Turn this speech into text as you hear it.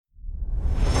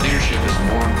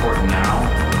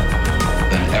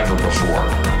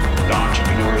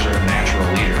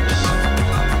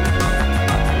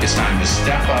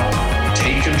step up,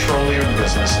 take control of your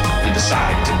business, and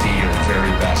decide to be your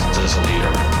very best as a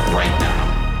leader right now.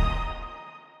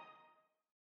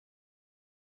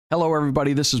 Hello,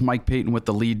 everybody. This is Mike Payton with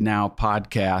the Lead Now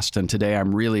podcast, and today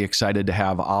I'm really excited to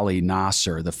have Ali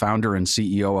Nasser, the founder and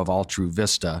CEO of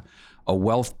AltruVista, a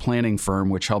wealth planning firm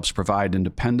which helps provide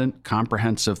independent,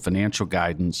 comprehensive financial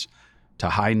guidance to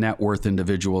high net worth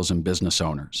individuals and business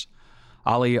owners.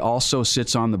 Ali also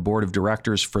sits on the board of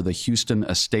directors for the Houston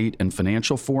Estate and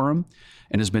Financial Forum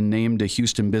and has been named to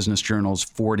Houston Business Journal's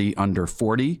 40 Under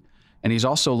 40. And he's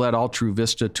also led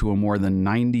AltruVista to a more than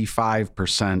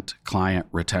 95% client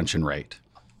retention rate.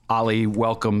 Ali,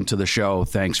 welcome to the show.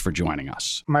 Thanks for joining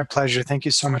us. My pleasure. Thank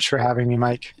you so much for having me,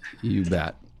 Mike. You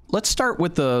bet. Let's start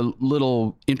with a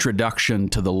little introduction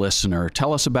to the listener.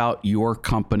 Tell us about your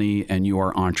company and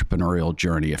your entrepreneurial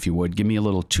journey, if you would. Give me a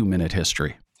little 2-minute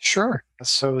history. Sure.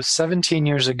 So 17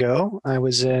 years ago, I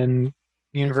was in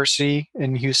university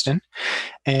in Houston,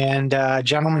 and a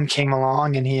gentleman came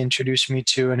along and he introduced me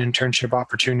to an internship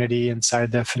opportunity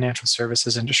inside the financial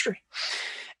services industry.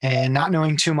 And not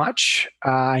knowing too much,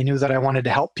 I knew that I wanted to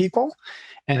help people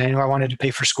and I knew I wanted to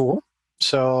pay for school.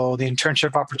 So the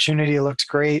internship opportunity looked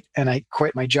great, and I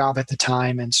quit my job at the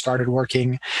time and started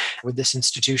working with this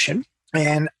institution.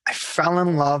 And I fell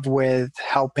in love with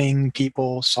helping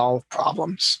people solve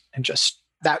problems, and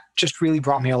that just really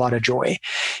brought me a lot of joy.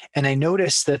 And I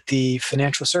noticed that the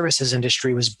financial services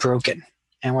industry was broken.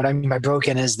 And what I mean by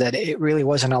broken is that it really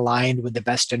wasn't aligned with the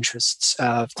best interests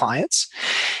of clients.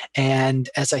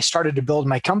 And as I started to build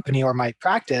my company or my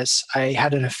practice, I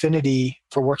had an affinity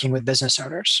for working with business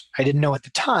owners. I didn't know at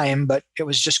the time, but it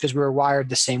was just because we were wired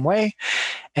the same way.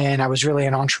 And I was really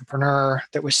an entrepreneur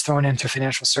that was thrown into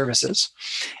financial services.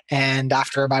 And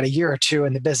after about a year or two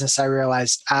in the business, I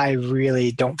realized I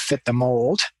really don't fit the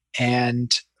mold.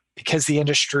 And because the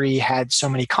industry had so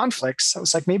many conflicts, I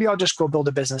was like, maybe I'll just go build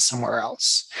a business somewhere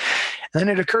else. And then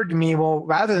it occurred to me, well,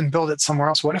 rather than build it somewhere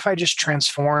else, what if I just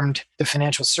transformed the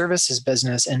financial services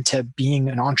business into being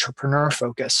an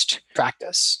entrepreneur-focused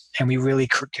practice? And we really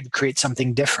could create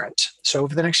something different. So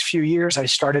over the next few years, I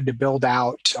started to build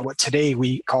out what today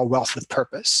we call Wealth with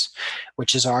Purpose,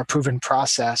 which is our proven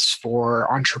process for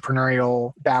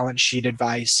entrepreneurial balance sheet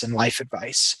advice and life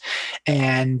advice.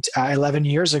 And 11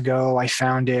 years ago, I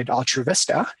founded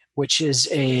AltruVista, which is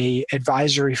a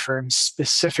advisory firm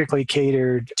specifically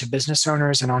catered to business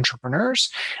owners and entrepreneurs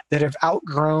that have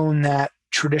outgrown that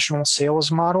traditional sales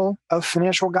model of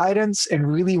financial guidance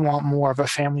and really want more of a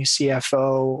family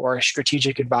CFO or a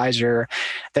strategic advisor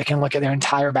that can look at their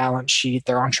entire balance sheet,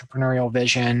 their entrepreneurial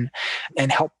vision,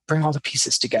 and help bring all the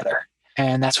pieces together.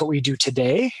 And that's what we do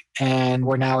today. And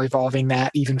we're now evolving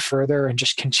that even further and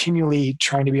just continually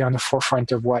trying to be on the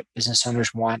forefront of what business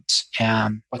owners want,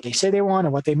 what they say they want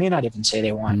and what they may not even say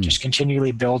they want, just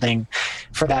continually building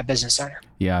for that business owner.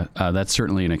 Yeah, that's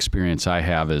certainly an experience I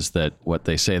have, is that what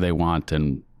they say they want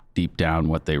and deep down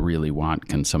what they really want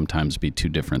can sometimes be two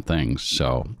different things.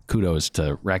 So kudos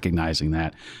to recognizing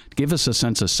that. Give us a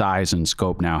sense of size and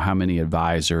scope now. How many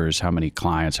advisors, how many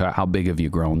clients, how big have you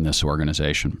grown this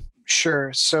organization?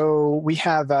 Sure. So we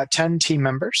have 10 team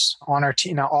members on our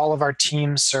team. Now, all of our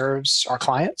team serves our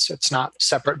clients. It's not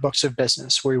separate books of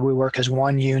business. We work as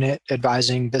one unit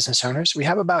advising business owners. We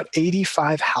have about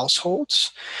 85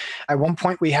 households. At one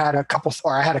point, I had a couple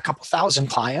thousand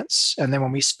clients. And then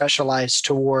when we specialized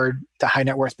toward the high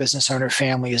net worth business owner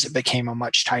families, it became a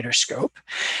much tighter scope.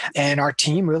 And our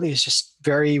team really is just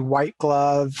very white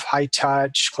glove, high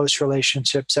touch, close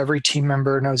relationships. Every team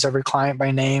member knows every client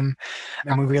by name.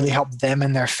 And we really help them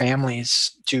and their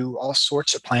families do all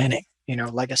sorts of planning,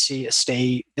 legacy,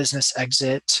 estate, business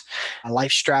exit,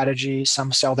 life strategy.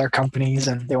 Some sell their companies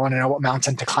and they want to know what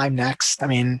mountain to climb next.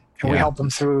 We help them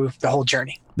through the whole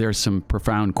journey. There's some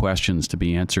profound questions to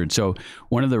be answered. So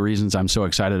one of the reasons I'm so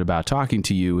excited about talking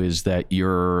to you is that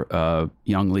you're a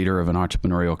young leader of an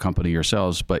entrepreneurial company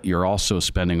yourselves, but you're also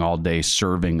spending all day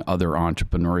serving other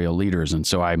entrepreneurial leaders. And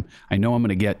so I know I'm going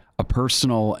to get a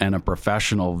personal and a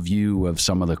professional view of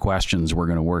some of the questions we're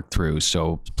going to work through.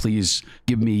 So please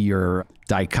give me your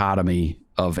dichotomy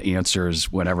of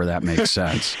answers whenever that makes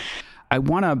sense. I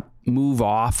want to move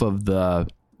off of the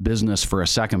business for a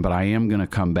second, but I am going to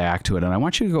come back to it. And I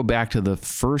want you to go back to the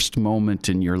first moment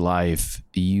in your life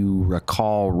you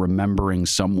recall remembering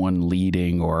someone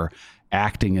leading or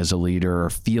acting as a leader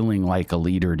or feeling like a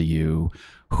leader to you.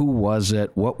 Who was it?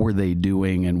 What were they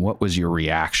doing? And what was your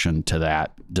reaction to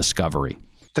that discovery?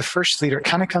 The first leader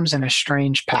kind of comes in a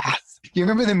strange path. You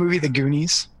remember the movie The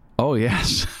Goonies? Oh,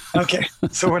 yes. Okay.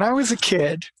 So when I was a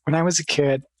kid,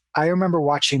 I remember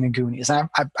watching The Goonies.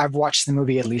 I've watched the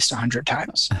movie at least 100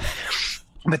 times.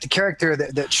 But the character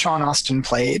that Sean Austin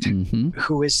played,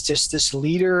 who is just this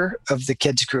leader of the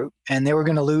kids group, and they were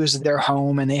going to lose their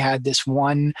home, and they had this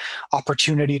one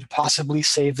opportunity to possibly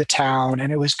save the town,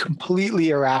 and it was completely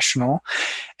irrational.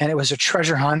 And it was a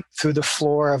treasure hunt through the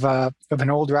floor of an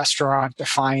old restaurant to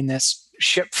find this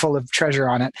ship full of treasure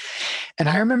on it. And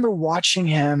I remember watching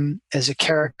him as a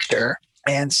character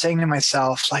and saying to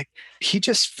myself, like, he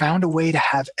just found a way to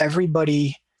have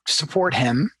everybody support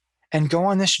him and go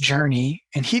on this journey.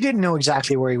 And he didn't know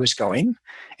exactly where he was going. And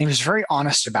he was very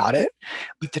honest about it.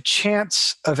 But the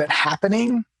chance of it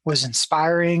happening was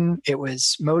inspiring. It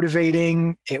was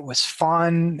motivating. It was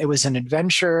fun. It was an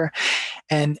adventure.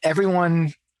 And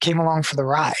everyone came along for the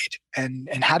ride and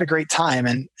had a great time.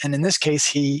 And in this case,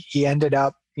 he ended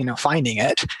up, finding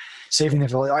it, saving the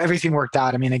village. Everything worked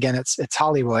out. I mean, again, it's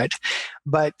Hollywood.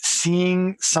 But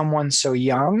seeing someone so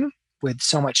young with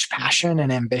so much passion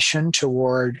and ambition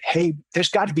toward, hey, there's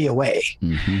got to be a way.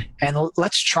 And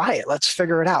let's try it. Let's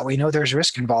figure it out. We know there's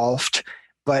risk involved,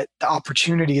 but the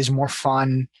opportunity is more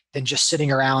fun than just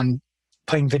sitting around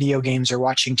playing video games or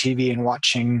watching TV and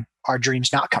watching our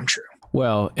dreams not come true.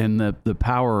 Well, and the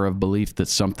power of belief that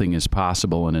something is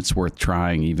possible and it's worth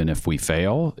trying even if we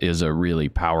fail is a really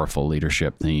powerful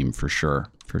leadership theme for sure.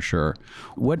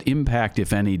 What impact,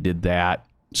 if any, did that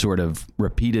sort of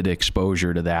repeated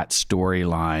exposure to that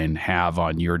storyline have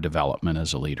on your development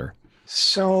as a leader?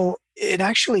 So it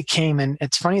actually came, and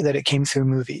it's funny that it came through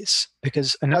movies,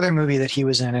 because another movie that he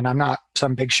was in, and I'm not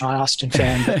some big Sean Austin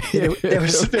fan, but there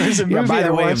was a movie. By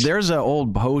the way, if there's an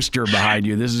old poster behind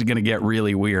you, this is going to get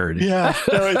really weird. Yeah,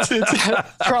 no, it's I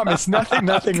promise,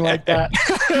 nothing like that.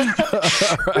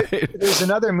 Right. There's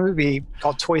another movie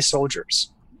called Toy Soldiers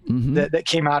that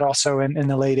came out also in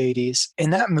the late 80s. In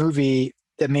that movie,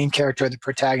 the main character, the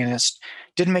protagonist,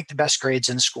 didn't make the best grades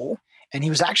in school. And he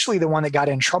was actually the one that got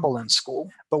in trouble in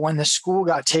school. But when the school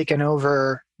got taken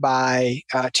over by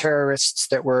terrorists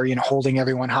that were, holding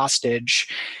everyone hostage,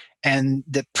 and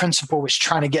the principal was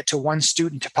trying to get to one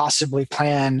student to possibly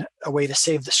plan a way to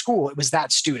save the school, it was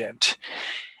that student.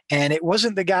 And it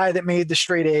wasn't the guy that made the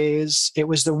straight A's. It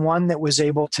was the one that was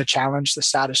able to challenge the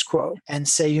status quo and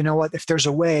say, you know what, if there's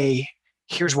a way,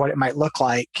 here's what it might look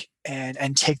like,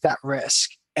 and take that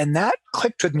risk. And that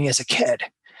clicked with me as a kid.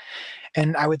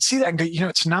 And I would see that and go,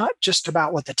 it's not just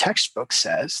about what the textbook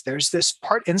says. There's this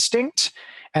part instinct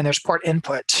and there's part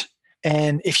input.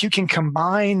 And if you can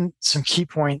combine some key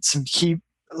points, some key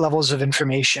levels of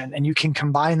information, and you can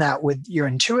combine that with your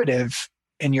intuitive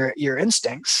and your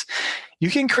instincts, you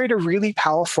can create a really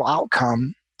powerful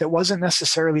outcome that wasn't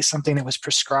necessarily something that was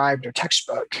prescribed or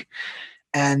textbook.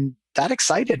 And that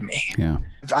excited me. Yeah.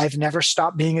 I've never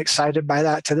stopped being excited by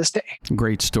that to this day.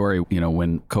 Great story.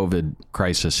 When COVID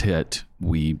crisis hit,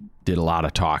 we did a lot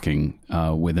of talking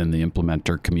within the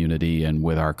implementer community and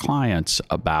with our clients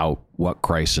about what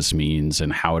crisis means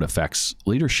and how it affects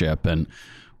leadership. And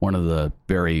one of the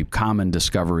very common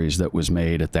discoveries that was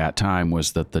made at that time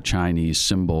was that the Chinese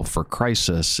symbol for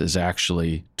crisis is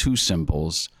actually two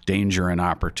symbols, danger and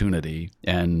opportunity.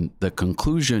 And the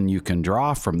conclusion you can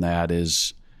draw from that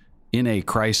is, in a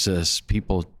crisis,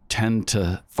 people tend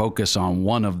to focus on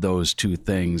one of those two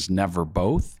things, never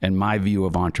both. And my view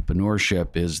of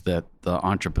entrepreneurship is that the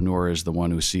entrepreneur is the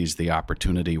one who sees the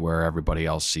opportunity where everybody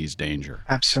else sees danger.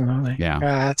 Absolutely. Yeah.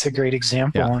 That's a great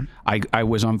example. Yeah. I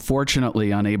was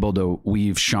unfortunately unable to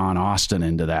weave Sean Austin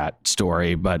into that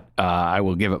story, but I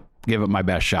will give it my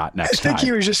best shot next time. I think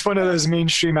he was just one of those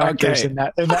mainstream actors in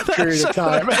that period of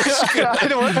time. I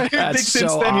think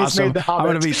since then he's made The Hobbit. I'm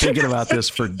going to be thinking about this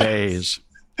for days.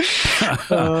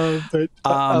 But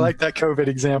I like that COVID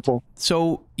example.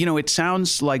 So, it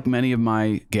sounds like many of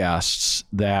my guests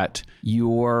that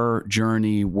your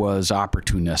journey was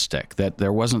opportunistic, that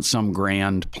there wasn't some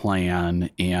grand plan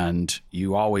and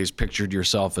you always pictured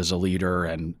yourself as a leader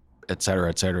and et cetera,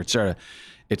 et cetera, et cetera.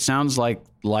 It sounds like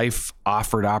life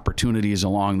offered opportunities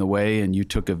along the way and you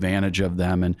took advantage of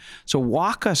them. And so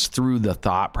walk us through the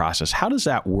thought process. How does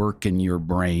that work in your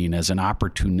brain as an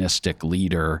opportunistic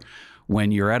leader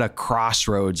when you're at a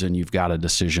crossroads and you've got a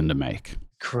decision to make?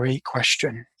 Great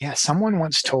question. Yeah, someone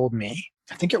once told me,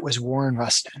 I think it was Warren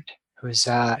Rustin, who's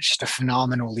just a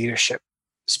phenomenal leadership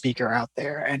speaker out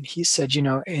there. And he said,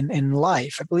 in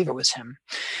life, I believe it was him,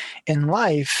 in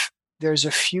life, there's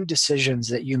a few decisions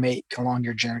that you make along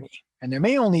your journey. And there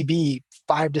may only be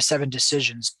 5 to 7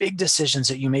 decisions, big decisions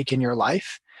that you make in your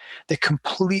life that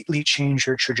completely change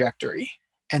your trajectory.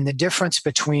 And the difference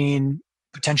between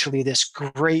potentially this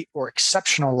great or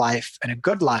exceptional life and a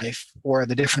good life, or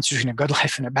the difference between a good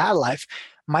life and a bad life,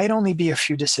 might only be a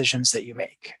few decisions that you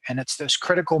make. And it's those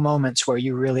critical moments where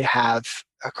you really have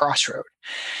a crossroad.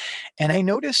 And I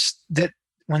noticed that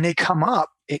when they come up,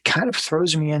 it kind of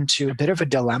throws me into a bit of a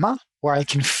dilemma where I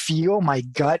can feel my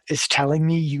gut is telling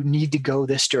me you need to go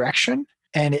this direction.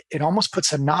 And it almost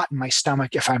puts a knot in my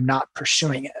stomach if I'm not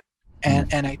pursuing it.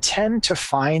 And I tend to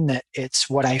find that it's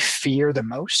what I fear the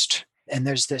most. And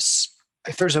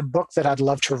if there's a book that I'd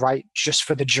love to write just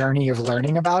for the journey of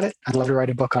learning about it, I'd love to write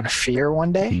a book on fear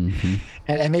one day. Mm-hmm.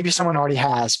 And maybe someone already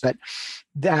has, but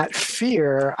that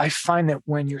fear, I find that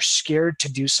when you're scared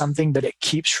to do something, but it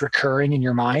keeps recurring in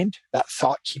your mind, that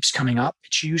thought keeps coming up,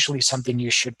 it's usually something you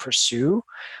should pursue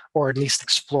or at least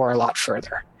explore a lot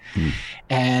further.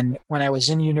 And when I was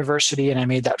in university and I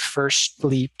made that first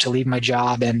leap to leave my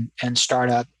job and start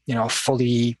a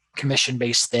fully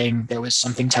commission-based thing, there was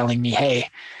something telling me, hey,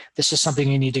 this is something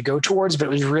you need to go towards, but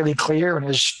it was really clear and it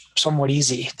was somewhat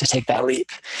easy to take that leap.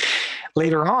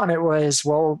 Later on, it was,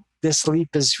 well, this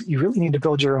leap is you really need to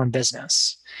build your own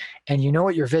business and you know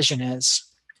what your vision is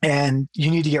and you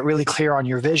need to get really clear on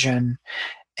your vision.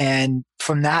 And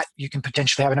from that, you can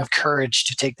potentially have enough courage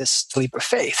to take this leap of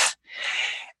faith.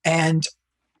 And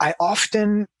I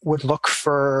often would look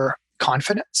for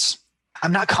confidence.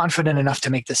 I'm not confident enough to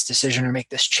make this decision or make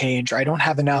this change, or I don't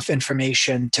have enough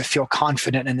information to feel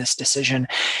confident in this decision.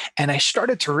 And I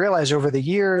started to realize over the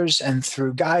years and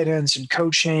through guidance and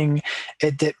coaching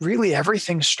that really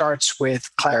everything starts with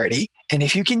clarity. And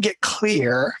if you can get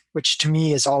clear, which to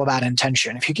me is all about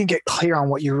intention, if you can get clear on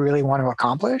what you really want to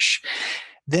accomplish,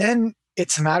 then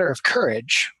it's a matter of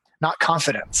courage, not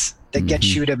confidence, that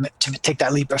gets you to take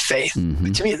that leap of faith.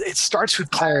 But to me, it starts with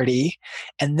clarity,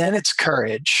 and then it's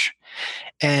courage,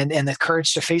 and the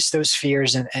courage to face those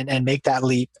fears and make that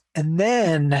leap. And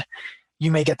then you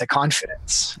may get the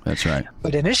confidence. That's right.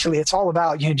 But initially, it's all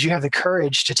about, do you have the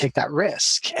courage to take that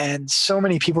risk? And so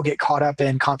many people get caught up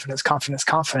in confidence.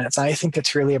 And I think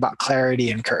it's really about clarity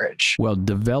and courage. Well,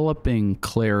 developing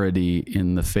clarity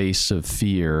in the face of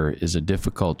fear is a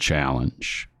difficult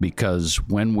challenge because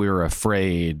when we're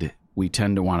afraid, we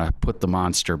tend to want to put the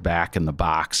monster back in the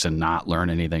box and not learn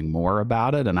anything more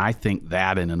about it. And I think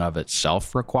that in and of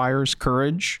itself requires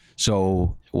courage.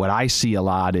 So what I see a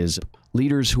lot is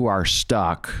leaders who are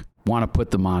stuck want to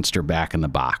put the monster back in the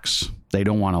box. They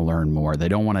don't want to learn more. They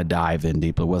don't want to dive in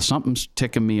deeply. Well, something's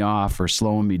ticking me off or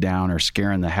slowing me down or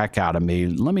scaring the heck out of me.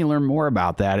 Let me learn more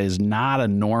about that is not a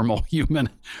normal human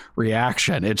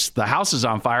reaction. It's the house is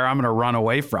on fire. I'm going to run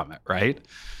away from it, right?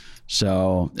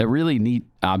 So a really neat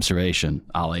observation,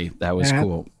 Ali. That was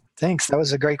cool. Thanks. That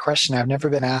was a great question. I've never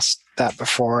been asked that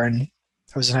before, and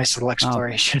it was a nice little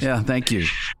exploration. Yeah, thank you.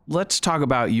 Let's talk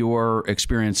about your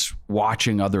experience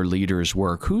watching other leaders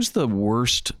work. Who's the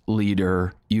worst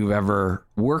leader you've ever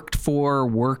worked for,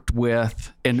 worked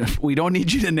with? And we don't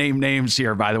need you to name names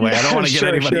here, by the way. I don't want to get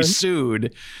anybody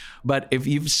sued. But if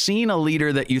you've seen a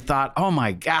leader that you thought, oh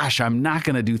my gosh, I'm not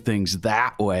going to do things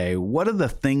that way, what are the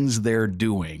things they're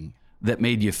doing that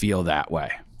made you feel that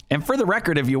way? And for the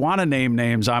record, if you want to name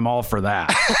names, I'm all for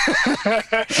that.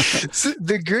 So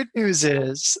the good news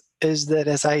is that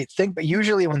as I think, but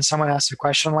usually when someone asks a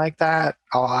question like that,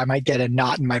 I might get a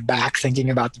knot in my back thinking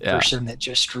about the person that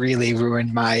just really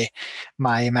ruined my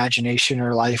imagination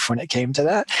or life when it came to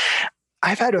that.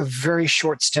 I've had a very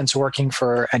short stint working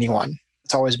for anyone.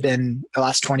 It's always been, the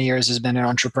last 20 years has been an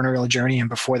entrepreneurial journey. And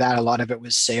before that, a lot of it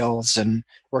was sales and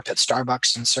worked at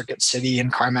Starbucks and Circuit City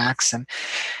and CarMax. And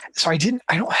so I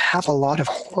don't have a lot of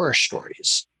horror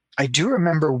stories. I do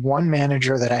remember one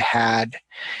manager that I had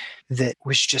that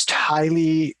was just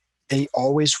they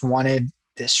always wanted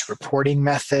this reporting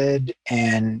method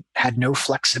and had no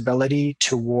flexibility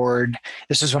toward,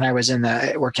 this is when I was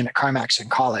working at CarMax in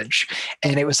college.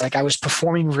 And it was like, I was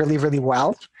performing really, really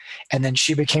well. And then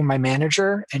she became my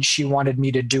manager and she wanted me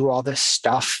to do all this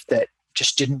stuff that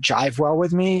just didn't jive well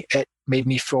with me. It made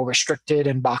me feel restricted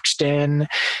and boxed in.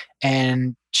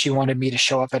 And she wanted me to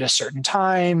show up at a certain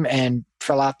time and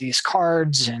fill out these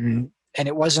cards. And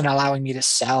it wasn't allowing me to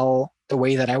sell the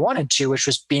way that I wanted to, which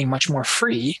was being much more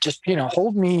free. Just,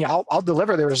 hold me, I'll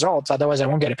deliver the results. Otherwise I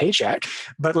won't get a paycheck,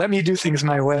 but let me do things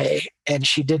my way. And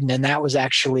she didn't. And that was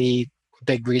actually a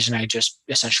big reason I just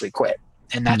essentially quit.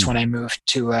 And that's when I moved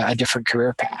to a different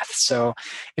career path. So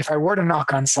if I were to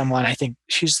knock on someone, I think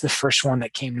she's the first one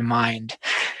that came to mind.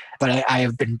 But I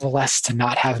have been blessed to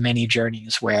not have many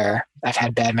journeys where I've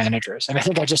had bad managers. And I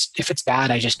think if it's bad,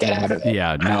 I just get out of it.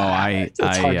 Yeah, no, I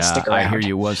hear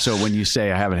you. Well, so when you say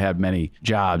I haven't had many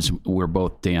jobs, we're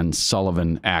both Dan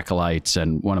Sullivan acolytes.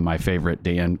 And one of my favorite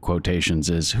Dan quotations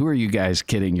is, who are you guys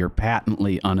kidding? You're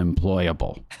patently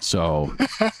unemployable. So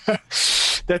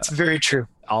that's very true.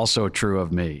 Also true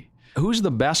of me. Who's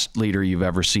the best leader you've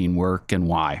ever seen work and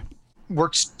why?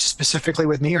 works specifically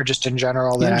with me or just in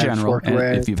general that I've worked and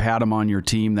with? if you've had them on your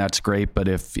team, that's great. But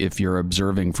if you're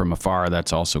observing from afar,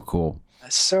 that's also cool.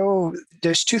 So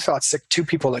there's two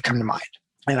people that come to mind,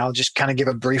 and I'll just kind of give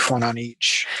a brief one on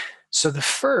each. So the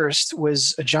first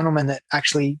was a gentleman that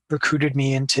actually recruited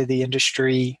me into the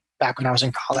industry back when I was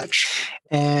in college,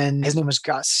 and his name was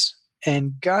Gus.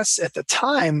 And Gus, at the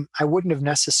time, I wouldn't have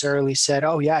necessarily said,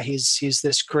 oh, yeah, he's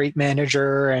this great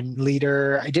manager and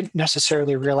leader. I didn't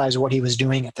necessarily realize what he was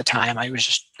doing at the time. I was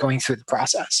just going through the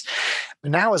process. But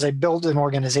now as I build an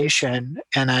organization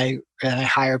and I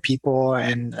hire people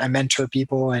and I mentor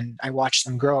people and I watch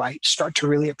them grow, I start to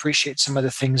really appreciate some of the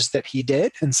things that he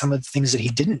did and some of the things that he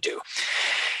didn't do.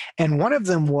 And one of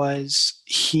them was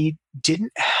he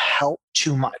didn't help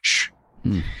too much.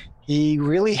 He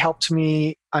really helped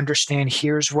me understand,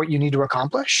 here's what you need to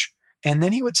accomplish. And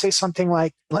then he would say something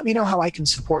like, let me know how I can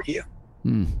support you.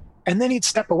 And then he'd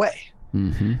step away.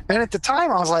 And at the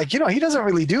time I was like, he doesn't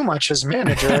really do much as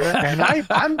manager. And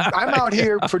I'm out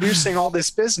here producing all this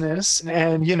business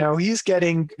and, he's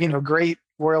getting, great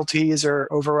royalties or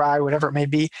override, whatever it may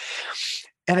be.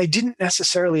 And I didn't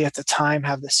necessarily at the time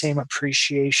have the same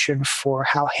appreciation for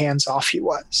how hands-off he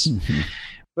was.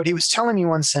 But he was telling me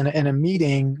once in a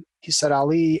meeting, he said,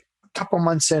 Ali, a couple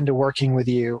months into working with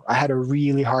you, I had a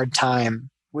really hard time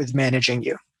with managing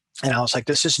you. And I was like,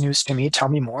 this is news to me. Tell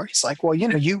me more. He's like, well,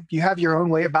 you have your own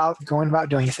way about going about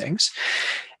doing things.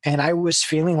 And I was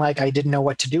feeling like I didn't know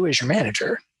what to do as your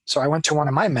manager. So I went to one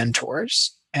of my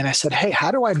mentors and I said, hey,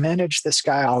 how do I manage this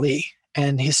guy, Ali?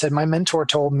 And he said, my mentor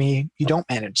told me, you don't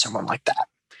manage someone like that.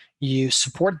 You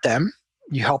support them.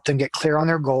 You help them get clear on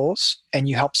their goals and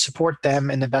you help support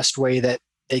them in the best way that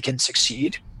they can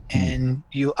succeed. And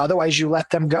otherwise you let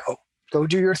them go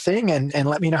do your thing and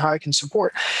let me know how I can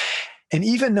support. And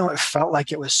even though it felt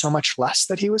like it was so much less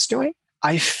that he was doing,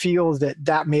 I feel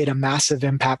that made a massive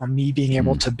impact on me being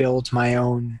able to build my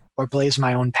own or blaze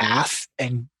my own path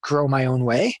and grow my own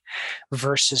way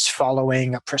versus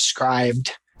following a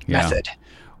prescribed method.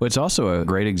 Well, it's also a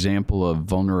great example of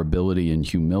vulnerability and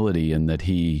humility in that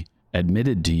he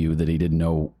admitted to you that he didn't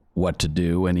know what to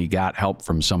do and he got help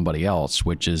from somebody else,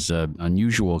 which is an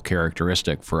unusual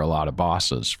characteristic for a lot of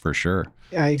bosses, for sure.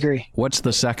 I agree. What's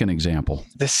the second example?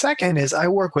 The second is I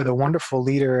work with a wonderful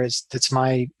leader that's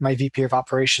my VP of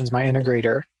operations, my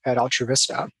integrator at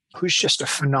AltruVista, who's just a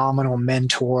phenomenal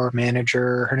mentor,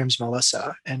 manager. Her name's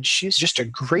Melissa, and she's just a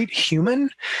great human,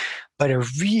 but a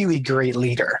really great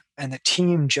leader. And the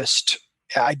team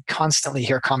I constantly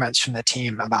hear comments from the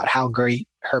team about how great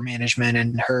her management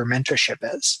and her mentorship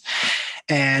is.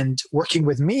 And working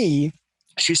with me,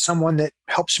 she's someone that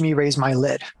helps me raise my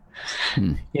lid.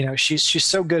 She's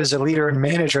so good as a leader and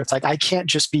manager. It's like, I can't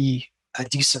just be a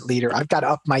decent leader. I've got to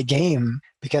up my game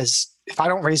because if I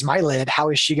don't raise my lid, how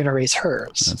is she going to raise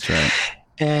hers? That's right.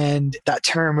 And that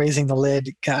term, raising the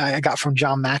lid, I got from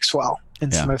John Maxwell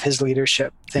in some of his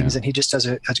leadership things, and he just does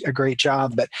a great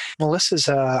job. But Melissa's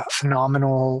a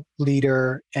phenomenal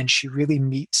leader, and she really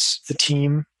meets the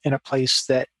team in a place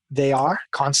that they are,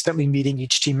 constantly meeting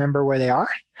each team member where they are.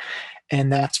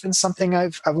 And that's been something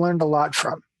I've learned a lot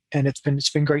from. And it's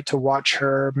been great to watch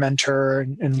her mentor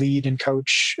and lead and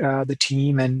coach the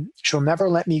team. And she'll never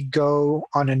let me go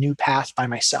on a new path by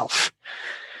myself.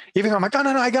 Even though I'm like, oh,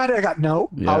 no, I got it. No,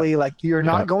 Ali, you're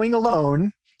not going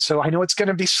alone. So I know it's going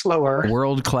to be slower.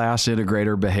 World-class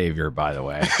integrator behavior, by the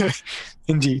way.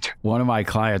 Indeed. One of my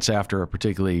clients, after a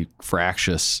particularly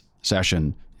fractious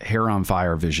session, hair on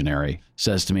fire visionary,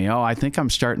 says to me, I think I'm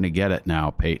starting to get it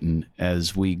now, Peyton.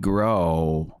 As we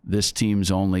grow, this team's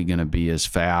only going to be as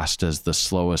fast as the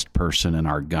slowest person in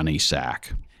our gunny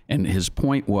sack. And his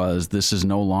point was, this is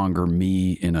no longer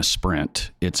me in a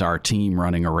sprint. It's our team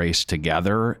running a race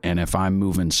together. And if I'm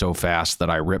moving so fast that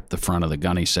I rip the front of the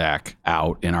gunny sack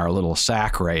out in our little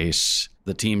sack race,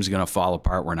 the team's going to fall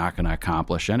apart. We're not going to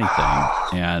accomplish anything.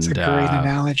 And that's a great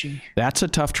analogy. That's a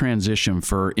tough transition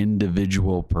for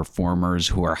individual performers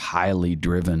who are highly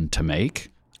driven to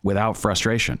make without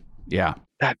frustration. Yeah.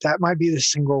 That might be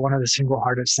one of the single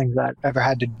hardest things that I've ever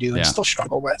had to do and still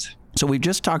struggle with. So we've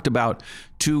just talked about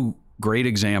two great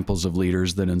examples of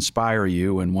leaders that inspire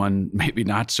you and one maybe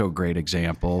not so great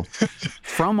example.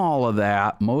 From all of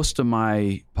that, most of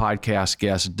my podcast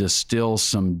guests distill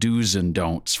some do's and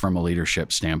don'ts from a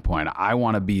leadership standpoint. I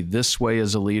want to be this way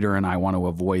as a leader and I want to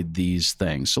avoid these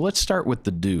things. So let's start with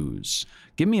the do's.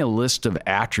 Give me a list of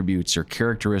attributes or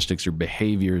characteristics or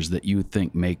behaviors that you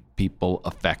think make people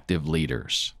effective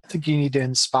leaders. I think you need to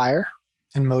inspire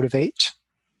and motivate.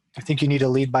 I think you need to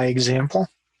lead by example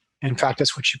and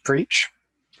practice what you preach.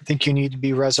 I think you need to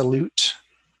be resolute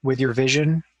with your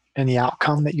vision and the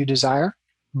outcome that you desire.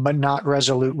 but not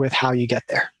resolute with how you get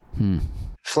there.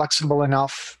 Flexible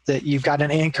enough that you've got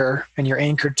an anchor and you're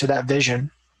anchored to that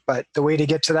vision. But the way to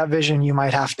get to that vision, you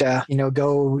might have to,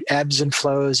 go ebbs and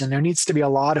flows. And there needs to be a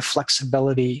lot of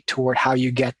flexibility toward how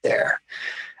you get there.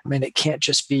 I mean, it can't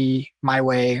just be my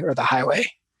way or the highway.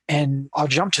 And I'll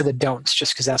jump to the don'ts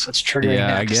just because that's what's triggering Yeah,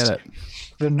 next. I get it.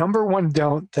 The number one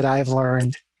don't that I've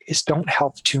learned is don't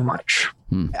help too much.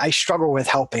 I struggle with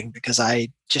helping because I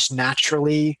just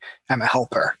naturally am a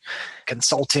helper.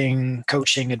 Consulting,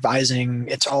 coaching, advising,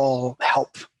 it's all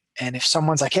help. And if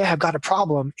someone's like, hey, I've got a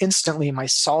problem, instantly my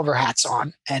solver hat's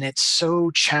on. And it's so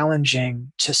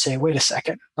challenging to say, wait a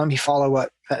second, let me follow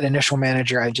what that initial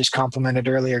manager I just complimented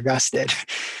earlier, Gus, did.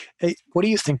 Hey, what do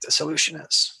you think the solution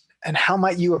is? And how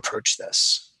might you approach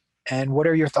this? And what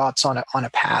are your thoughts on a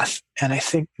path? And I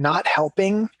think not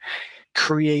helping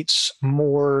creates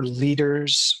more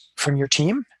leaders from your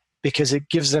team because it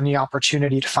gives them the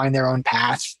opportunity to find their own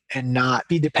path and not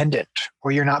be dependent,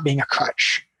 or you're not being a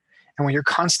crutch. And when you're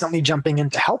constantly jumping in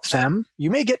to help them, you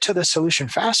may get to the solution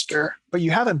faster, but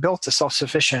you haven't built a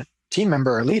self-sufficient team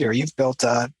member or leader. You've built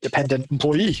a dependent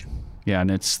employee. Yeah,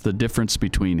 and it's the difference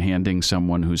between handing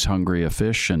someone who's hungry a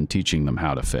fish and teaching them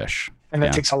how to fish. And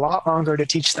it takes a lot longer to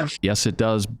teach them. Yes, it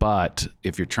does. But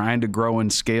if you're trying to grow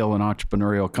and scale an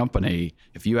entrepreneurial company,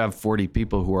 if you have 40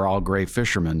 people who are all great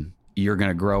fishermen, you're going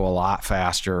to grow a lot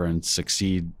faster and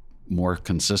succeed more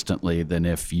consistently than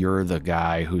if you're the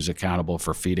guy who's accountable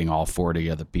for feeding all 40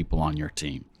 of the people on your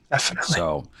team. Definitely.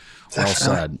 So, Definitely. Well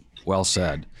said. Well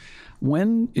said.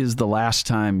 When is the last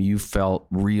time you felt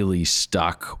really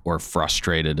stuck or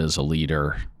frustrated as a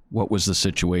leader? What was the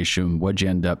situation? What'd you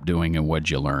end up doing and what'd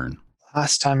you learn?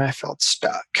 Last time I felt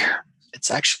stuck, it's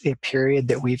actually a period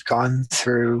that we've gone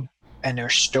through and are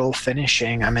still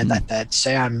finishing. I'm in that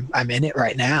say I'm in it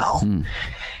right now.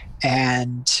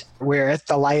 And we're at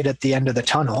the light at the end of the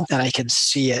tunnel and I can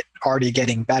see it already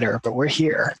getting better, but we're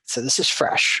here. So this is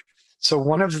fresh. So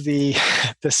one of the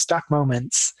stuck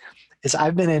moments is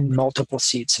I've been in multiple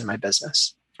seats in my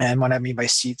business. And what I mean by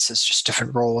seats is just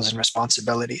different roles and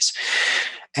responsibilities.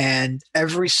 And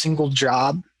every single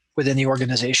job within the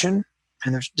organization,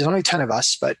 and there's only 10 of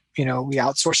us, but we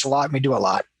outsource a lot and we do a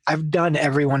lot. I've done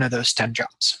every one of those 10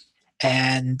 jobs.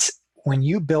 And when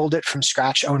you build it from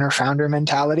scratch, owner founder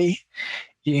mentality,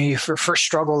 your first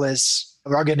struggle is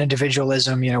rugged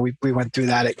individualism. We went through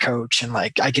that at Coach and I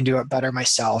can do it better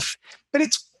myself. But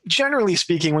it's generally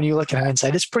speaking, when you look at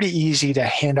hindsight, it's pretty easy to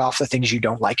hand off the things you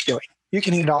don't like doing. You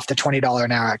can hand off the $20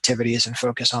 an hour activities and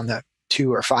focus on the $200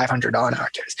 or $500 an hour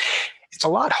activities. It's a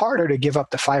lot harder to give up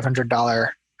the $500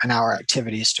 an hour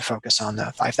activities to focus on the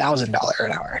 $5,000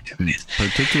 an hour activities.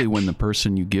 Particularly when the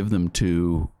person you give them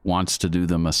to wants to do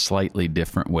them a slightly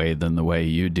different way than the way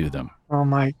you do them. Oh,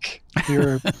 Mike,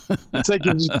 it's like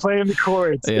you're just playing the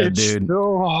chords. Yeah, it's dude.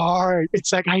 So hard.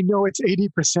 It's like, I know it's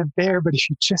 80% there, but if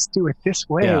you just do it this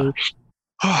way.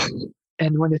 Yeah.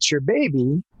 And when it's your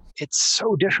baby, it's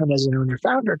so different as an owner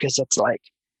founder because it's like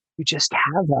you just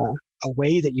have a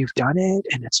way that you've done it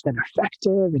and it's been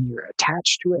effective and you're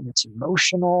attached to it and it's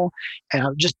emotional. And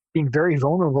I'm just being very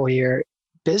vulnerable here.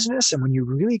 Business, and when you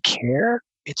really care,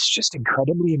 it's just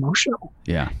incredibly emotional.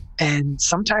 Yeah. And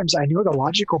sometimes I know the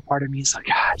logical part of me is like,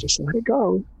 just let it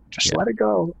go. Just let it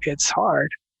go. It's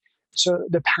hard. So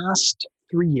the past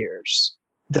 3 years,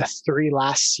 the 3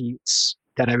 last seats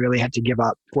that I really had to give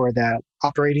up were the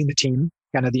operating the team,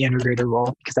 kind of the integrator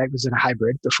role, because I was in a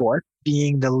hybrid before,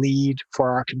 being the lead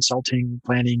for our consulting,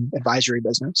 planning, advisory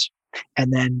business,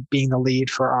 and then being the lead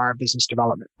for our business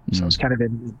development. So it's kind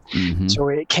of so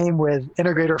it came with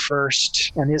integrator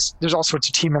first, and there's all sorts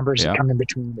of team members that come in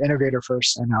between integrator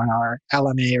first and our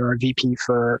LMA or our VP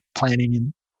for planning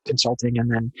and consulting, and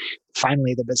then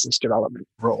finally the business development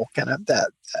role, kind of the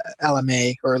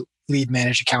LMA or lead,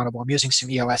 manage, accountable. I'm using some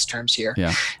EOS terms here,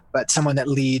 but someone that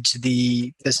leads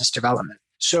the business development.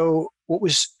 So what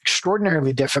was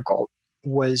extraordinarily difficult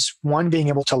was, one, being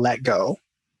able to let go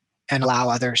and allow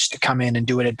others to come in and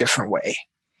do it a different way.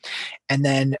 And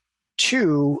then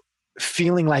 2,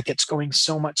 feeling like it's going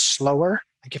so much slower.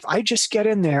 Like if I just get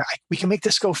in there, we can make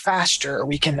this go faster.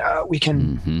 We can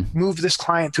move this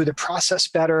client through the process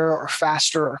better or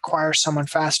faster, or acquire someone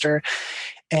faster.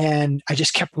 And I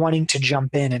just kept wanting to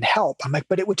jump in and help. I'm like,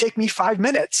 but it would take me 5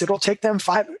 minutes. It'll take them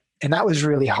 5. And that was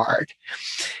really hard.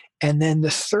 And then the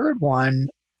third one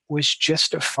was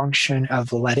just a function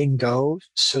of letting go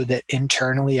so that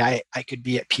internally I could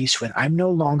be at peace with, I'm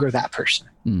no longer that person.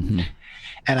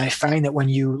 And I find that when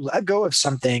you let go of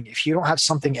something, if you don't have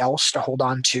something else to hold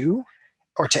on to,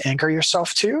 or to anchor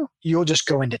yourself to, you'll just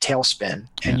go into tailspin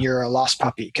and you're a lost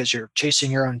puppy because you're chasing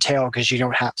your own tail because you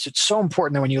don't have. So it's so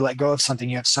important that when you let go of something,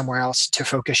 you have somewhere else to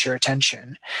focus your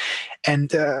attention. And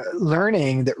the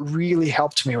learning that really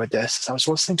helped me with this is I was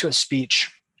listening to a speech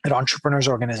at Entrepreneurs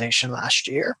Organization last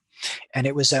year. And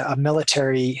it was a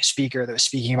military speaker that was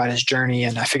speaking about his journey.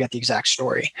 And I forget the exact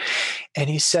story. And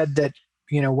he said that,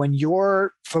 when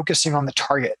you're focusing on the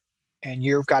target and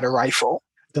you've got a rifle,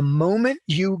 the moment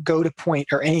you go to point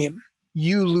or aim,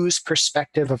 you lose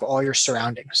perspective of all your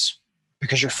surroundings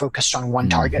because you're focused on one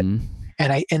target.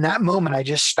 And in that moment, I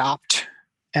just stopped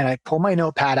and I pulled my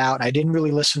notepad out. And I didn't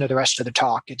really listen to the rest of the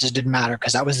talk. It just didn't matter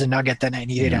because that was the nugget that I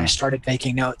needed. And I started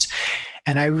making notes.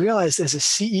 And I realized as a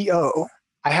CEO,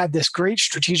 I had this great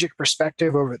strategic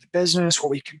perspective over the business, what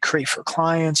we could create for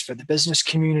clients, for the business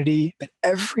community. But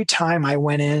every time I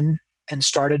went in and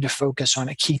started to focus on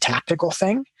a key tactical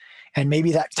thing, and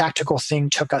maybe that tactical thing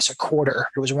took us a quarter,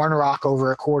 it was one rock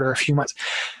over a quarter, a few months,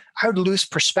 I would lose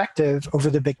perspective over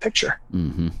the big picture.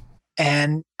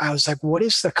 And I was like, what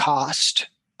is the cost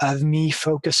of me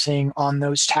focusing on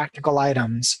those tactical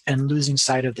items and losing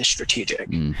sight of the strategic?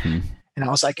 And I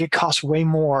was like, it costs way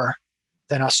more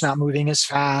than us not moving as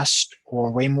fast,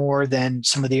 or way more than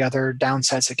some of the other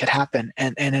downsides that could happen.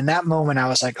 And in that moment, I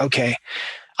was like, okay,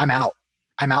 I'm out.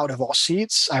 I'm out of all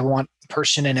seats. I want the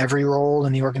person in every role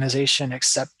in the organization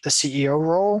except the CEO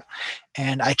role.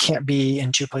 And I can't be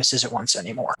in two places at once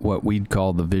anymore. What we'd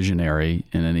call the visionary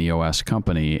in an EOS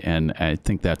company. And I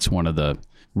think that's one of the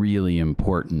really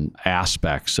important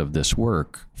aspects of this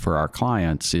work for our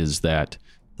clients is that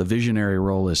the visionary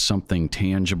role is something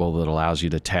tangible that allows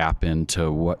you to tap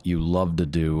into what you love to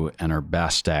do and are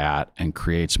best at and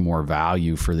creates more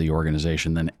value for the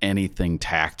organization than anything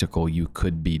tactical you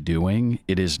could be doing.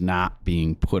 It is not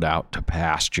being put out to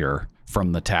pasture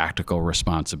from the tactical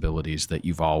responsibilities that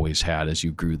you've always had as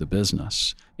you grew the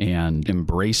business. And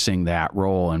embracing that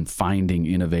role and finding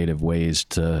innovative ways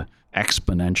to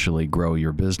exponentially grow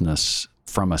your business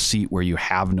from a seat where you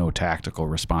have no tactical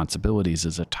responsibilities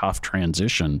is a tough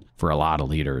transition for a lot of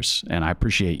leaders. And I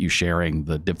appreciate you sharing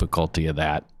the difficulty of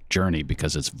that journey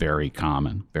because it's very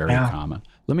common, very common.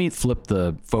 Let me flip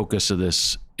the focus of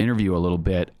this interview a little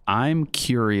bit. I'm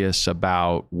curious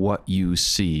about what you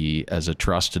see as a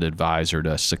trusted advisor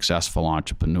to successful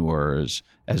entrepreneurs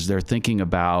as they're thinking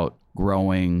about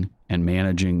growing and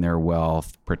managing their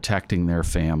wealth, protecting their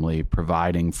family,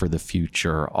 providing for the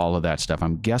future, all of that stuff.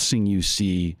 I'm guessing you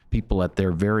see people at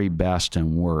their very best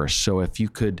and worst. So if you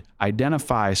could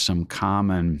identify some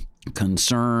common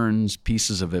concerns,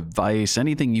 pieces of advice,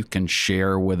 anything you can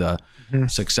share with a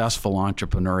successful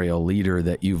entrepreneurial leader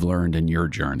that you've learned in your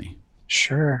journey.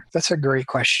 Sure. That's a great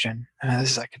question. I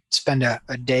could spend a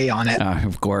day on it.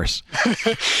 Of course.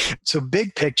 So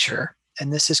big picture,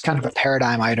 and this is kind of a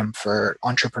paradigm item for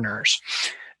entrepreneurs.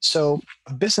 So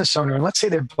a business owner, let's say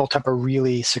they've built up a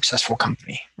really successful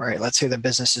company, right? Let's say the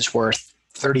business is worth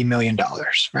 $30 million,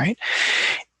 right?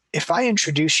 If I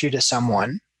introduce you to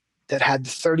someone that had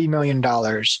 $30 million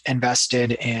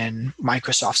invested in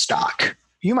Microsoft stock,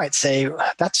 you might say,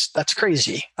 that's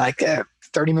crazy. Like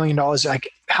 $30 million, like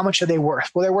how much are they worth?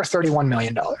 Well, they're worth $31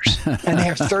 million and they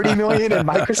have $30 million in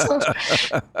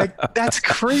Microsoft. Like that's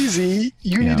crazy.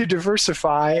 You need to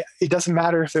diversify. It doesn't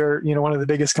matter if they're, one of the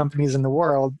biggest companies in the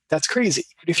world. That's crazy.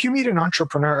 But if you meet an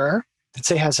entrepreneur that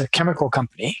say has a chemical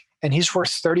company and he's worth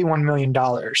 $31 million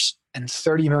and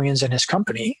 $30 million's in his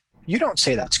company, you don't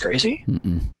say that's crazy.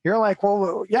 You're like,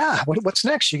 well, yeah, what's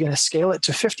next? You're going to scale it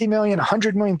to 50 million,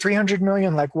 100 million, 300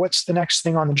 million. Like what's the next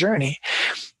thing on the journey?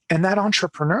 And that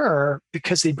entrepreneur,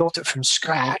 because they built it from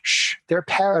scratch, their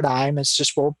paradigm is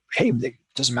just, well, hey, it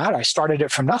doesn't matter. I started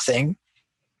it from nothing.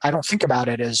 I don't think about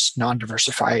it as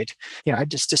non-diversified.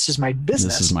 This is my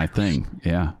business. This is my thing.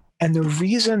 Yeah. And the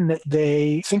reason that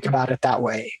they think about it that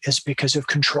way is because of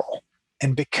control.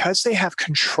 And because they have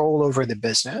control over the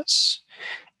business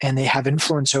and they have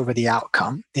influence over the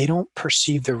outcome, they don't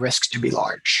perceive the risks to be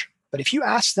large. But if you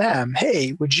ask them,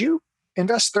 hey, would you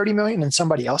invest $30 million in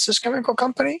somebody else's chemical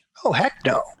company? Oh, heck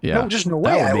no. Yeah. No, just no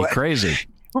way. That would be crazy. It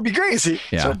would be crazy.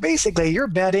 Yeah. So basically, you're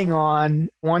betting on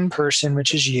one person,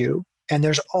 which is you, and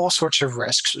there's all sorts of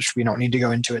risks, which we don't need to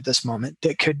go into at this moment,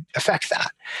 that could affect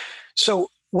that. So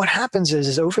what happens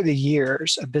is over the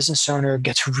years, a business owner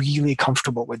gets really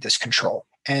comfortable with this control.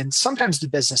 And sometimes the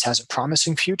business has a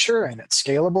promising future and it's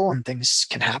scalable and things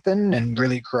can happen and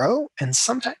really grow. And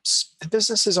sometimes the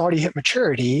business has already hit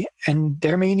maturity and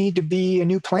there may need to be a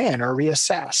new plan or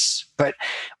reassess. But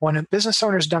when a business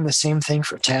owner has done the same thing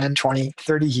for 10, 20,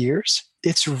 30 years,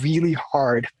 it's really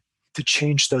hard to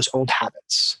change those old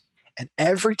habits. And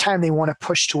every time they want to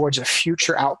push towards a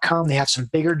future outcome, they have some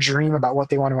bigger dream about what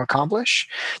they want to accomplish.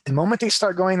 The moment they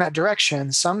start going that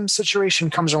direction, some situation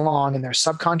comes along and their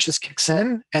subconscious kicks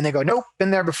in and they go, nope,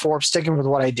 been there before, sticking with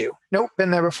what I do. Nope,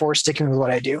 been there before, sticking with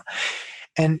what I do.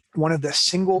 And one of the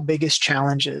single biggest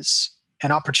challenges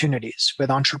and opportunities with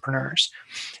entrepreneurs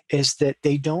is that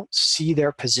they don't see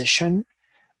their position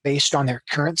based on their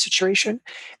current situation.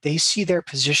 They see their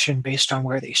position based on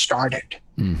where they started.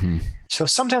 Mm-hmm. So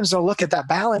sometimes they'll look at that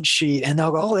balance sheet and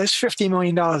they'll go, oh, there's $50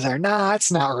 million there. Nah,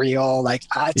 it's not real. Like,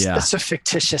 it's a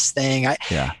fictitious thing.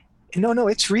 No,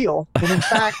 it's real. And in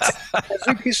fact,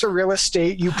 every piece of real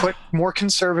estate, you put more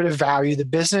conservative value. The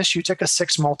business, you took a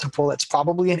 6 multiple. It's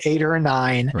probably an 8 or a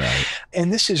 9. Right.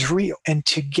 And this is real. And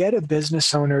to get a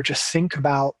business owner to think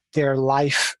about their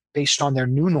life based on their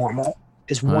new normal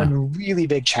is one really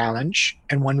big challenge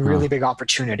and one really big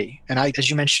opportunity. And as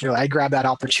you mentioned, I grab that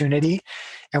opportunity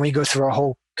and we go through a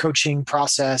whole coaching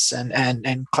process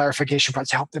and clarification process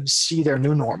to help them see their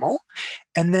new normal.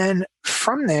 And then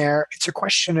from there, it's a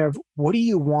question of what do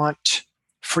you want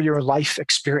for your life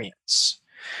experience?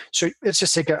 So let's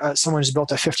just take someone who's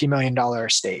built a $50 million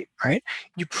estate, right?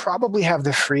 You probably have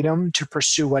the freedom to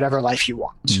pursue whatever life you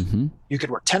want. Mm-hmm. You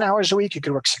could work 10 hours a week. You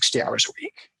could work 60 hours a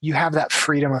week. You have that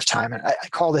freedom of time. And I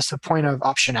call this the point of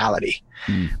optionality,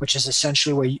 which is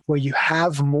essentially where you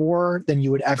have more than you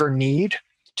would ever need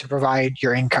to provide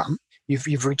your income.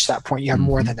 You've reached that point. You have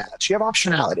more than that. So you have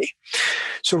optionality.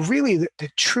 So really the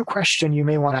true question you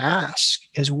may want to ask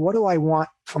is, what do I want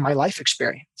for my life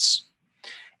experience?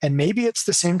 And maybe it's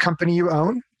the same company you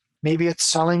own. Maybe it's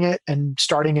selling it and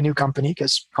starting a new company,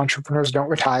 because entrepreneurs don't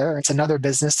retire. It's another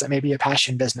business that may be a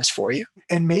passion business for you.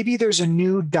 And maybe there's a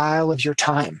new dial of your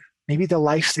time. Maybe the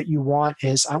life that you want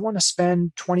is, I want to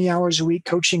spend 20 hours a week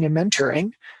coaching and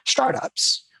mentoring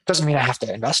startups. Doesn't mean I have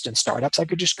to invest in startups. I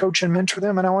could just coach and mentor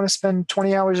them. And I want to spend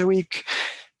 20 hours a week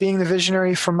being the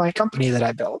visionary for my company that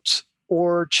I built,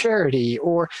 or charity,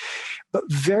 but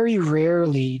very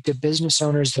rarely do business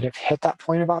owners that have hit that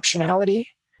point of optionality,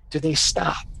 do they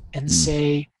stop and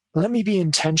say, let me be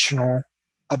intentional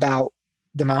about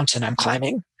the mountain I'm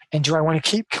climbing. And do I want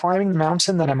to keep climbing the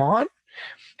mountain that I'm on?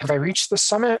 Have I reached the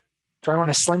summit? Do I want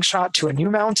to slingshot to a new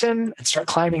mountain and start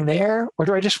climbing there? Or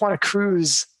do I just want to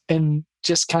cruise and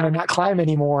just kind of not climb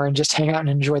anymore and just hang out and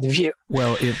enjoy the view?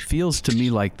 Well, it feels to me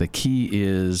like the key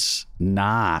is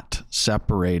not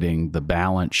separating the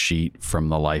balance sheet from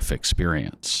the life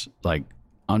experience, like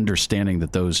understanding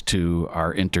that those two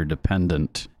are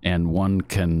interdependent and one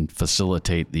can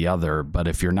facilitate the other. But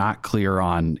if you're not clear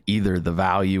on either the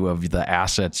value of the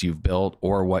assets you've built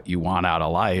or what you want out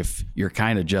of life, you're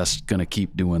kind of just going to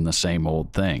keep doing the same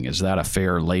old thing. Is that a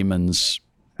fair layman's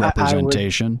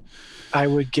representation? I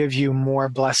would give you more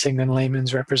blessing than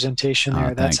layman's representation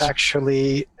there. That's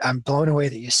actually, I'm blown away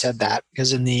that you said that,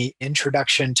 because in the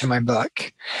introduction to my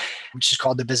book, which is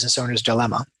called The Business Owner's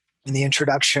Dilemma, in the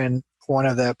introduction, one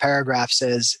of the paragraphs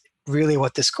is really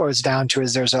what this goes down to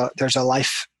is there's a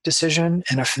life decision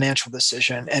and a financial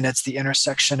decision, and it's the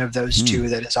intersection of those two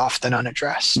that is often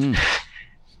unaddressed.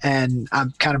 And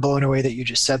I'm kind of blown away that you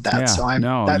just said that. Yeah,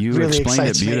 so you really explained it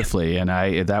excites beautifully, and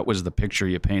that was the picture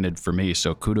you painted for me.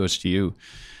 So kudos to you.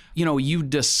 You know, you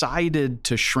decided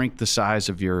to shrink the size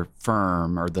of your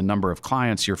firm or the number of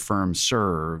clients your firm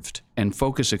served and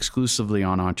focus exclusively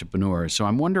on entrepreneurs. So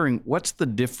I'm wondering, what's the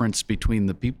difference between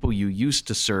the people you used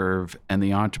to serve and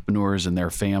the entrepreneurs and their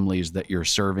families that you're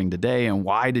serving today, and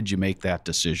why did you make that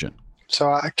decision? So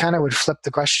I kind of would flip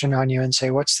the question on you and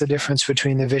say, what's the difference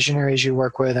between the visionaries you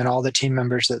work with and all the team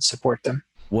members that support them?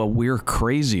 Well, we're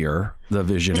crazier, the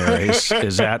visionaries.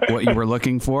 Is that what you were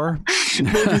looking for?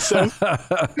 Maybe so.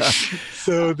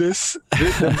 So the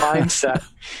mindset,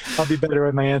 I'll be better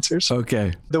with my answers.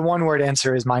 Okay. The one word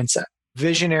answer is mindset.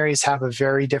 Visionaries have a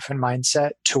very different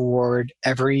mindset toward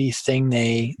everything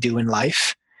they do in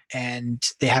life. And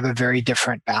they have a very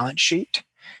different balance sheet.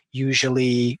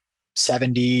 Usually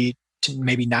 70 to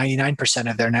maybe 99%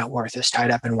 of their net worth is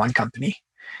tied up in one company.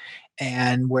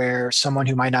 And where someone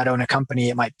who might not own a company,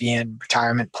 it might be in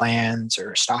retirement plans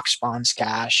or stocks, bonds,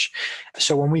 cash.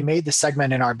 So when we made the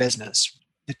segment in our business,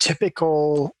 the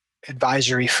typical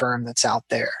advisory firm that's out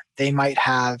there, they might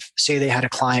have, say they had a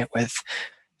client with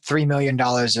 $3 million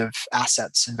of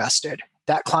assets invested.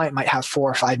 That client might have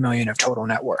 4 or 5 million of total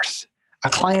net worth.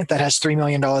 A client that has $3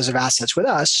 million of assets with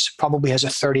us probably has a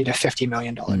 $30 to $50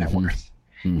 million net worth.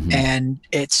 And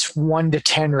it's 1 to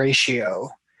 10 ratio.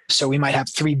 So we might have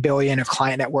 3 billion of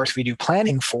client net worth we do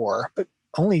planning for, but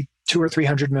only 200 or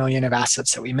 300 million of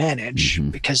assets that we manage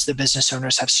because the business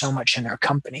owners have so much in their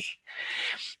company.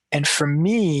 And for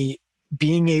me,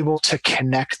 being able to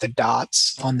connect the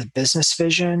dots on the business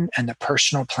vision and the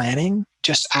personal planning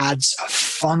just adds a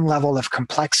fun level of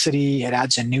complexity. It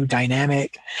adds a new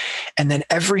dynamic. And then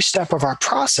every step of our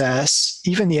process,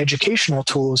 even the educational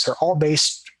tools, are all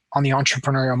based on the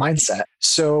entrepreneurial mindset.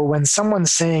 So when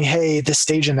someone's saying, hey, this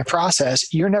stage in the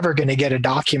process, you're never going to get a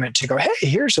document to go, hey,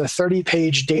 here's a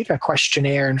 30-page data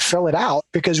questionnaire and fill it out,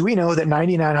 because we know that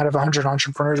 99 out of 100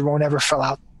 entrepreneurs won't ever fill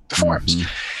out the forms. Mm-hmm.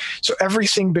 So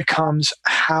everything becomes,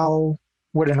 how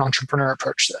would an entrepreneur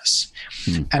approach this?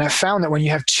 Mm-hmm. And I've found that when you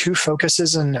have two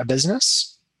focuses in a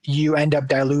business, you end up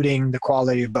diluting the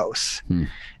quality of both. Mm-hmm.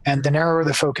 And the narrower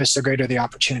the focus, the greater the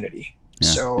opportunity. Yeah,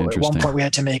 so at one point we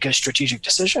had to make a strategic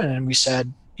decision, and we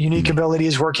said, unique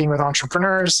abilities working with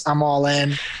entrepreneurs. I'm all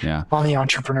in on the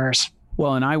entrepreneurs.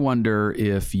 Well, and I wonder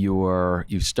if you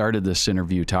started this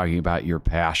interview talking about your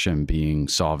passion being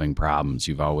solving problems.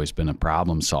 You've always been a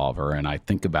problem solver. And I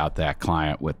think about that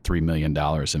client with $3 million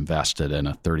invested and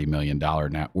a $30 million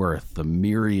net worth, the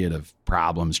myriad of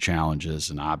problems,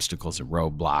 challenges, and obstacles and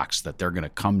roadblocks that they're going to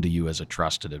come to you as a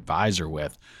trusted advisor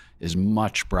with is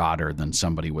much broader than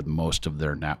somebody with most of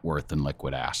their net worth and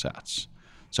liquid assets.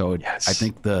 So I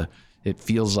think it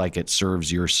feels like it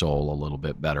serves your soul a little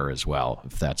bit better as well,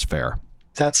 if that's fair.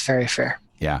 That's very fair.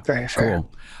 Yeah. Very fair.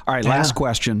 Cool. All right. Last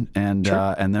question. And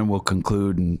then we'll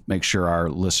conclude and make sure our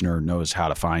listener knows how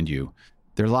to find you.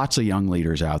 There are lots of young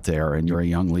leaders out there, and you're a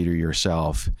young leader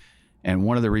yourself. And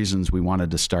one of the reasons we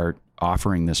wanted to start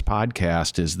offering this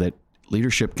podcast is that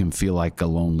leadership can feel like a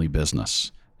lonely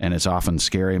business. And it's often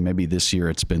scary. Maybe this year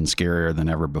it's been scarier than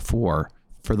ever before.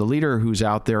 For the leader who's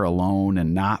out there alone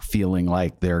and not feeling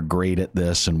like they're great at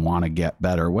this and want to get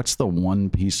better, what's the one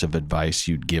piece of advice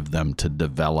you'd give them to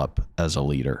develop as a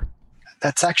leader?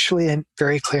 That's actually a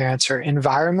very clear answer.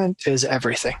 Environment is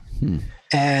everything.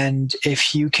 And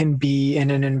if you can be in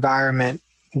an environment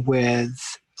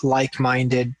with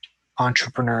like-minded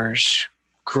entrepreneurs,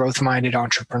 growth-minded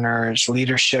entrepreneurs,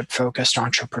 leadership-focused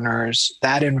entrepreneurs,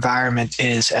 that environment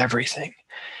is everything.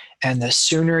 And the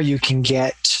sooner you can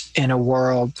get in a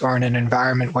world or in an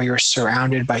environment where you're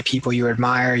surrounded by people you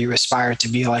admire, you aspire to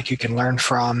be like, you can learn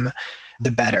from, the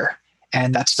better.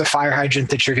 And that's the fire hydrant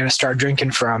that you're going to start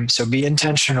drinking from. So be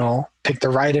intentional, pick the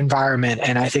right environment.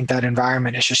 And I think that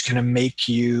environment is just going to make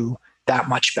you that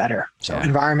much better. So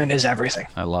environment is everything.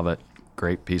 I love it.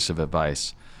 Great piece of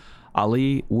advice.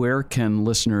 Ali, where can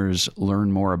listeners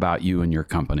learn more about you and your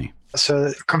company? So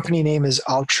the company name is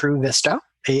AltruVista,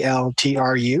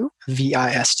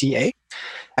 AltruVista.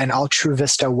 And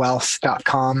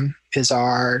AltruVistaWealth.com is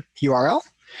our URL.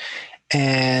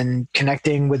 And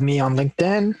connecting with me on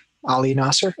LinkedIn, Ali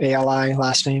Nasser, Ali,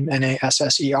 last name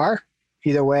Nasser.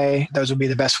 Either way, those will be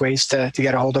the best ways to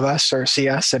get a hold of us or see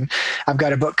us. And I've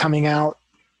got a book coming out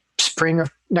spring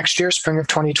of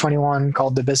 2021,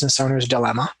 called The Business Owner's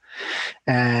Dilemma.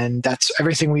 And that's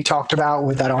everything we talked about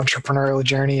with that entrepreneurial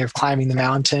journey of climbing the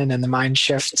mountain and the mind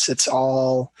shifts.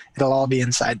 It'll all be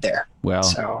inside there. Well,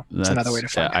 so that's another way to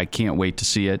find it. I can't wait to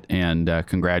see it. And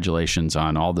congratulations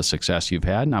on all the success you've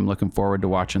had. And I'm looking forward to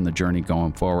watching the journey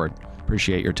going forward.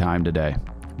 Appreciate your time today.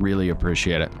 Really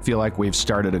appreciate it. Feel like we've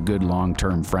started a good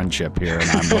long-term friendship here, and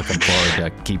I'm looking forward to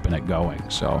keeping it going.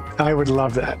 So I would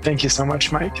love that. Thank you so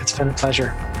much, Mike. It's been a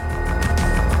pleasure.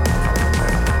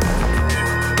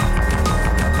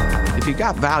 If you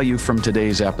got value from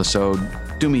today's episode,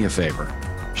 do me a favor.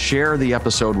 Share the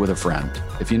episode with a friend.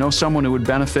 If you know someone who would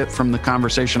benefit from the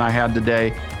conversation I had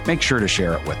today, make sure to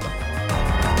share it with them.